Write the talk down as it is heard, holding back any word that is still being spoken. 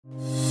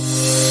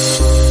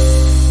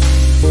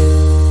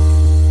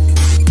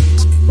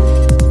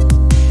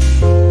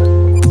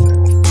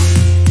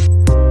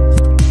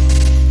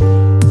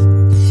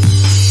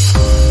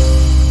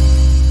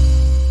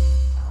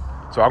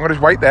So I'm going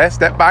to wait there,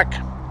 step back.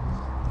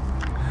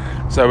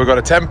 So we've got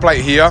a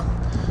template here.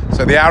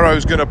 So the arrow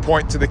is going to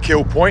point to the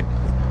kill point.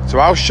 So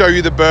I'll show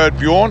you the bird,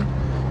 Bjorn.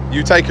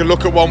 You take a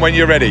look at one when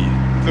you're ready.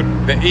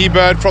 The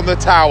E-bird from the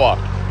tower.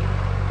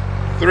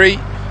 3,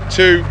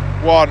 2,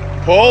 1,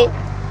 pull.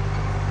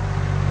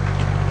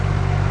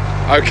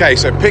 Okay,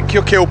 so pick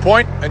your kill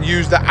point and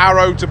use the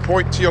arrow to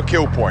point to your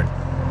kill point.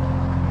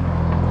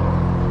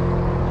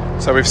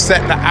 So we've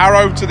set the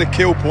arrow to the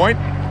kill point.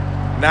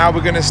 Now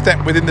we're going to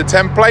step within the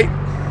template.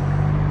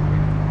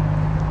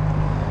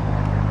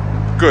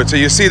 Good, so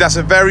you see that's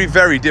a very,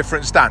 very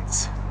different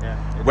stance. Yeah.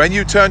 When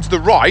you turn to the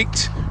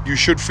right, you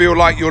should feel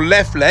like your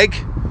left leg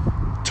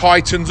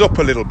tightens up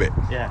a little bit.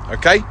 Yeah.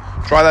 Okay,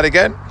 try that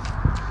again.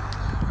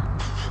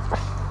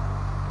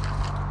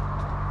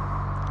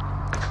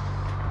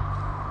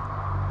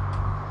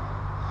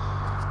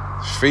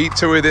 Feet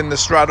to within the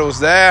straddles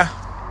there.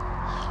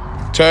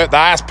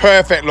 That's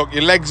perfect. Look,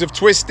 your legs have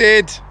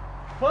twisted.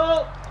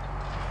 Pull.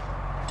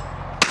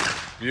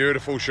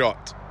 Beautiful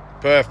shot.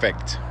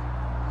 Perfect.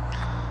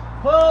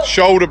 Pull.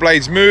 Shoulder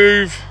blades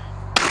move.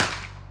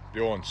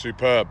 Bjorn,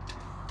 superb.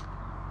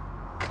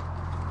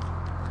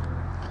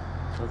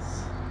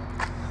 That's...